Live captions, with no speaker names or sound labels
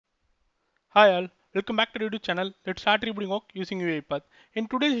Hi all, welcome back to the YouTube channel. Let's start rebooting work using UiPath. In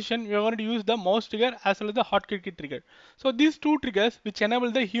today's session, we are going to use the mouse trigger as well as the hotkey trigger. So these two triggers which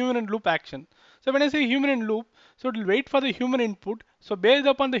enable the human in loop action. So when I say human in loop, so it will wait for the human input. So based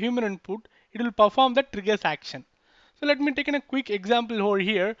upon the human input, it will perform the triggers action. So let me take in a quick example over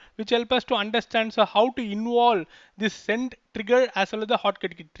here, which help us to understand so how to involve this send trigger as well as the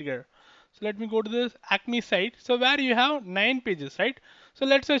hotkey trigger. So let me go to this Acme site. So where you have 9 pages, right? So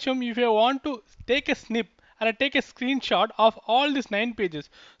let's assume if you want to take a snip or take a screenshot of all these 9 pages.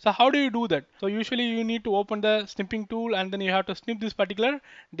 So how do you do that? So usually you need to open the snipping tool and then you have to snip this particular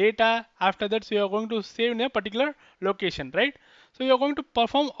data. After that, so you are going to save in a particular location, right? So you are going to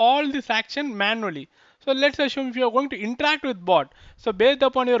perform all this action manually. So let's assume if you are going to interact with bot. So based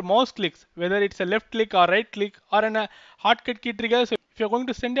upon your mouse clicks, whether it's a left click or right click or a hotkey trigger. So if you're going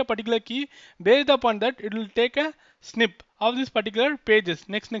to send a particular key, based upon that, it will take a snip of this particular pages,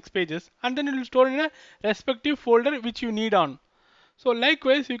 next pages, and then it will store in a respective folder which you need on. So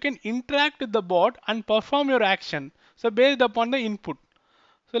likewise, you can interact with the bot and perform your action. So based upon the input.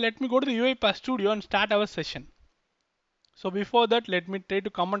 So let me go to the UiPath Studio and start our session. So before that, let me try to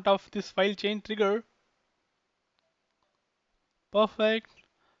comment off this file change trigger. Perfect.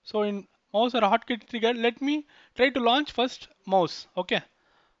 So in mouse or hotkey trigger, let me try to launch first mouse. Okay.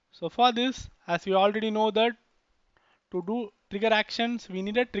 So for this, as we already know that to do trigger actions, we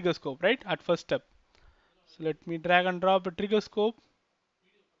need a trigger scope, right? At first step. So let me drag and drop a trigger scope.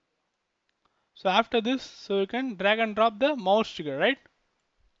 So after this, so you can drag and drop the mouse trigger, right?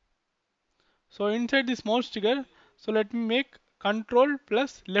 So inside this mouse trigger, so let me make control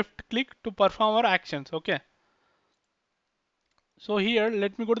plus left click to perform our actions. Okay. So here,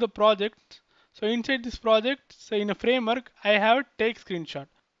 let me go to the project. So inside this project, so in a framework, I have take screenshot.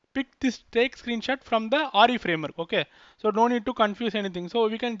 Pick this take screenshot from the RE framework. Okay. So no need to confuse anything. So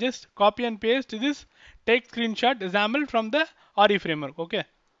we can just copy and paste this take screenshot example from the RE framework. Okay.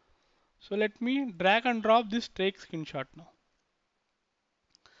 So let me drag and drop this take screenshot now.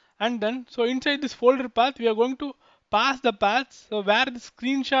 And then, so inside this folder path, we are going to pass the paths so where the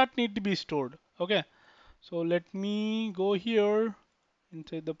screenshot need to be stored. Okay. So let me go here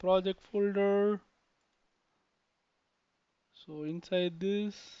inside the project folder. So inside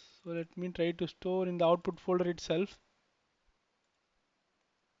this, so let me try to store in the output folder itself.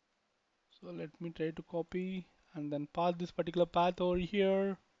 So let me try to copy and then pass this particular path over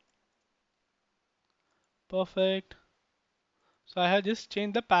here. Perfect. So I have just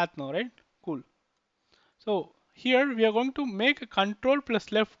changed the path now, right? Cool. So here we are going to make a control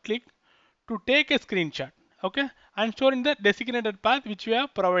plus left click to take a screenshot. Okay. And store in the designated path which we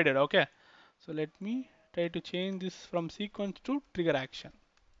have provided. Okay. So let me try to change this from sequence to trigger action.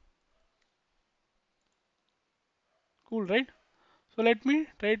 Cool, right? So let me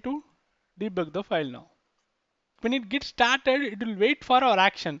try to debug the file now. When it gets started, it will wait for our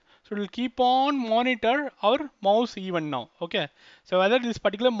action. So it will keep on monitor our mouse event now. Okay. So whether this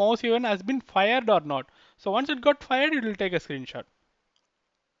particular mouse event has been fired or not. So once it got fired, it will take a screenshot.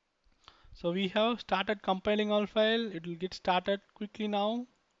 So we have started compiling our file. It will get started quickly now.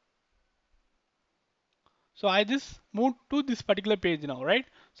 So I just moved to this particular page now, right?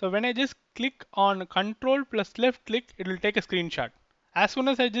 So when I just click on control plus left click, it will take a screenshot. As soon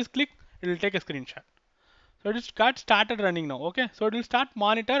as I just click, it will take a screenshot. So it got started running now. Okay. So it will start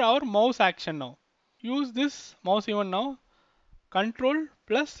monitor our mouse action now. Use this mouse event now. Control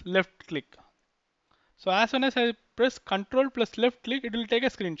plus left click. So as soon as I press control plus left click, it will take a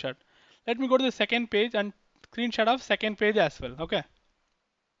screenshot. Let me go to the second page and screenshot of second page as well. Okay.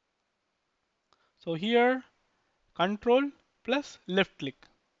 So here control plus left click.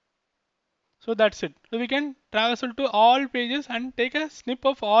 So that's it. So we can traversal to all pages and take a snip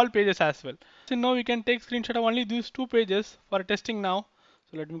of all pages as well. So now we can take screenshot of only these 2 pages for testing now.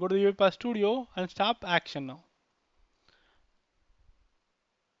 So let me go to the UiPath Studio and stop action now.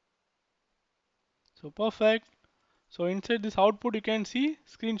 So perfect. So inside this output you can see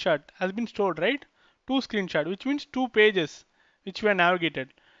screenshot has been stored, right? 2 screenshot, which means 2 pages which were navigated.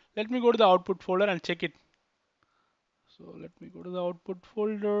 Let me go to the output folder and check it. So let me go to the output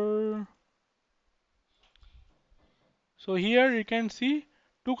folder. So here you can see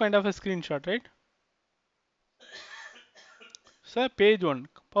two kind of a screenshot, right? So page one,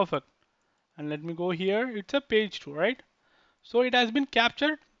 perfect. And let me go here. It's a page two, right? So it has been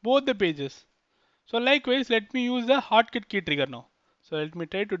captured both the pages. So likewise, let me use the hotkey trigger now. So let me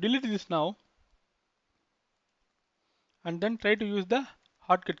try to delete this now and then try to use the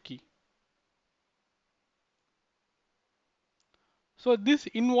hotkey. So this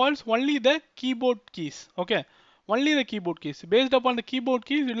involves only the keyboard keys. Okay. only the keyboard keys. Based upon the keyboard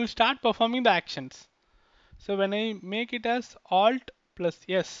keys, it will start performing the actions. So when I make it as Alt plus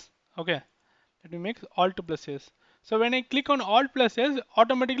S, okay, let me make Alt plus S. So when I click on Alt plus S,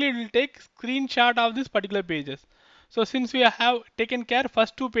 automatically it will take screenshot of this particular pages. So since we have taken care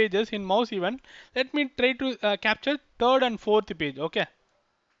first two pages in mouse event, let me try to capture third and fourth page. Okay.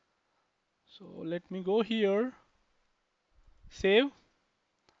 So let me go here, save,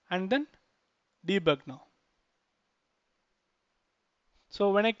 and then debug now.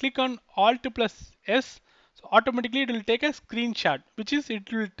 So when I click on Alt plus S, so automatically it will take a screenshot, which is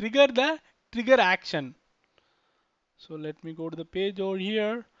it will trigger the trigger action. So let me go to the page over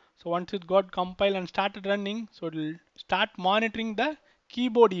here. So once it got compiled and started running, so it will start monitoring the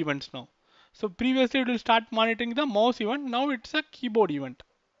keyboard events now. So previously it will start monitoring the mouse event. Now it's a keyboard event.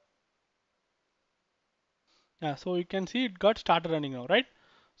 Yeah, so you can see it got started running now, right?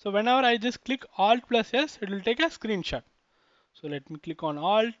 So whenever I just click Alt plus S, it will take a screenshot. So let me click on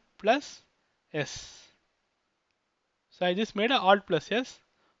Alt plus S. So I just made a Alt plus S.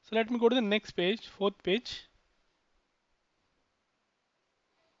 So let me go to the next page, fourth page.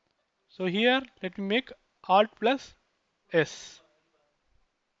 So here, let me make Alt plus S.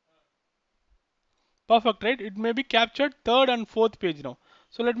 Perfect, right? It may be captured third and fourth page now.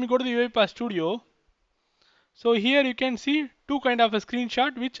 So let me go to the UiPath Studio. So here you can see two kind of a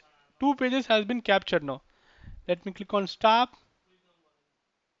screenshot which two pages has been captured now. Let me click on stop.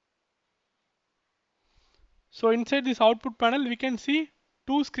 So inside this output panel we can see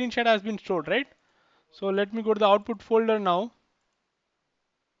two screenshot has been stored, right? So let me go to the output folder now.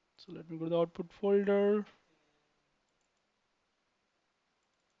 So let me go to the output folder.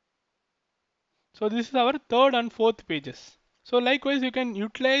 So this is our third and fourth pages. So likewise you can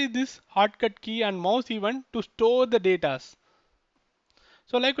utilize this shortcut key and mouse event to store the data.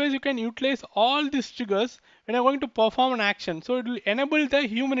 So likewise, you can utilize all these triggers when you're going to perform an action. So it will enable the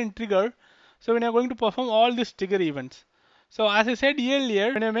human in trigger. So when you're going to perform all these trigger events. So as I said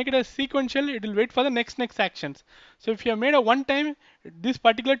earlier, when you make it as sequential, it will wait for the next actions. So if you have made a one time, this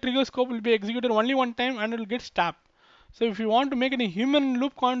particular trigger scope will be executed only one time and it will get stopped. So if you want to make any human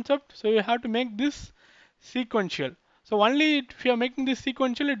loop concept, so you have to make this sequential. So only if you are making this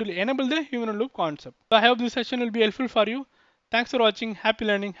sequential, it will enable the human loop concept. So I hope this session will be helpful for you. Thanks for watching. Happy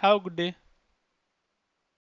learning. Have a good day.